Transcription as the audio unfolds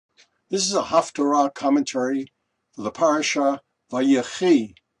This is a Haftorah commentary for the Parashat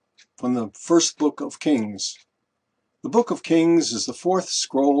VaYechi from the first book of Kings. The book of Kings is the fourth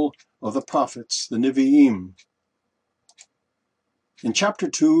scroll of the prophets, the Nevi'im. In chapter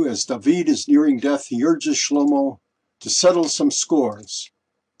 2, as David is nearing death, he urges Shlomo to settle some scores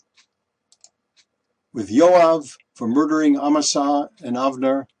with Joab for murdering Amasa and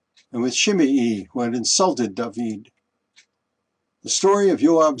Avner, and with Shimie, who had insulted David. The story of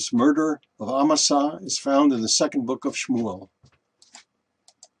Joab's murder of Amasa is found in the second book of Shmuel.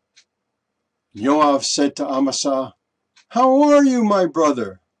 Joab said to Amasa, "How are you, my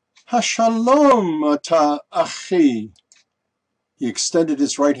brother? Hashalom ata achi." He extended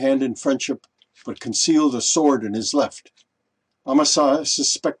his right hand in friendship, but concealed a sword in his left. Amasa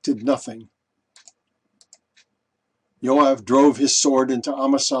suspected nothing. Joab drove his sword into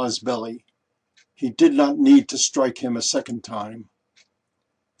Amasa's belly. He did not need to strike him a second time.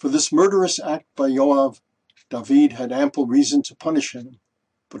 For this murderous act by Joab, David had ample reason to punish him,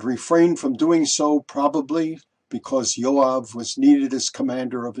 but refrained from doing so probably because Joab was needed as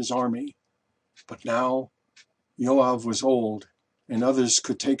commander of his army. But now Joab was old, and others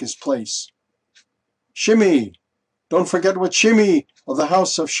could take his place. Shimie! Don't forget what Shimie of the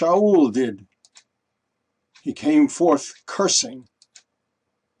house of Shaul did. He came forth cursing.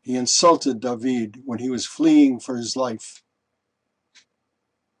 He insulted David when he was fleeing for his life.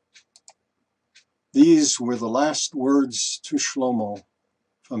 These were the last words to Shlomo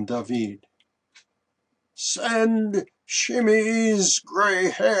from David. "Send Shimei's gray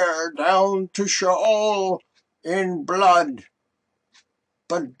hair down to Shaul in blood.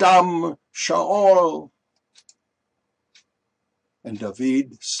 Badam Shaul." And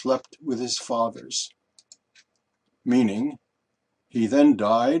David slept with his fathers, meaning he then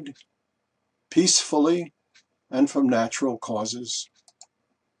died peacefully and from natural causes.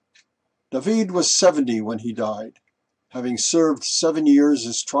 David was 70 when he died, having served 7 years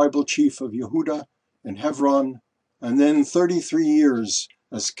as tribal chief of Yehuda and Hebron, and then 33 years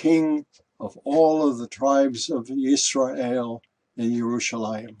as king of all of the tribes of Israel in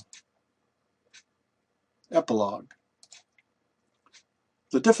Jerusalem. Epilogue.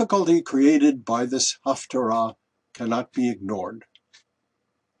 The difficulty created by this Haftorah cannot be ignored.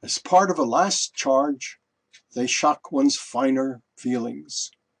 As part of a last charge, they shock one's finer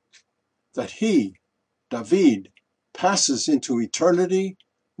feelings. That he, David, passes into eternity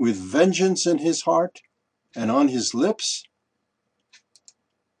with vengeance in his heart and on his lips?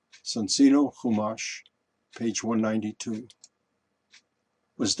 Sonsino Chumash, page 192.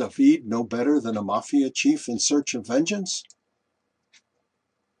 Was David no better than a mafia chief in search of vengeance?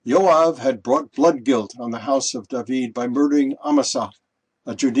 Joab had brought blood guilt on the house of David by murdering Amasa,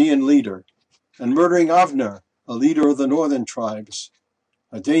 a Judean leader, and murdering Avner, a leader of the northern tribes.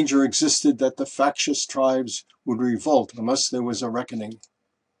 A danger existed that the factious tribes would revolt unless there was a reckoning.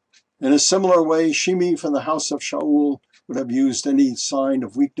 In a similar way, Shimie from the house of Shaul would have used any sign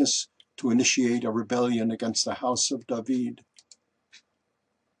of weakness to initiate a rebellion against the house of David.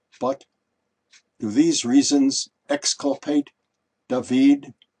 But do these reasons exculpate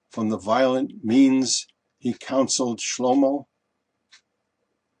David from the violent means he counseled Shlomo?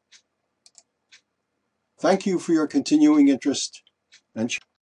 Thank you for your continuing interest and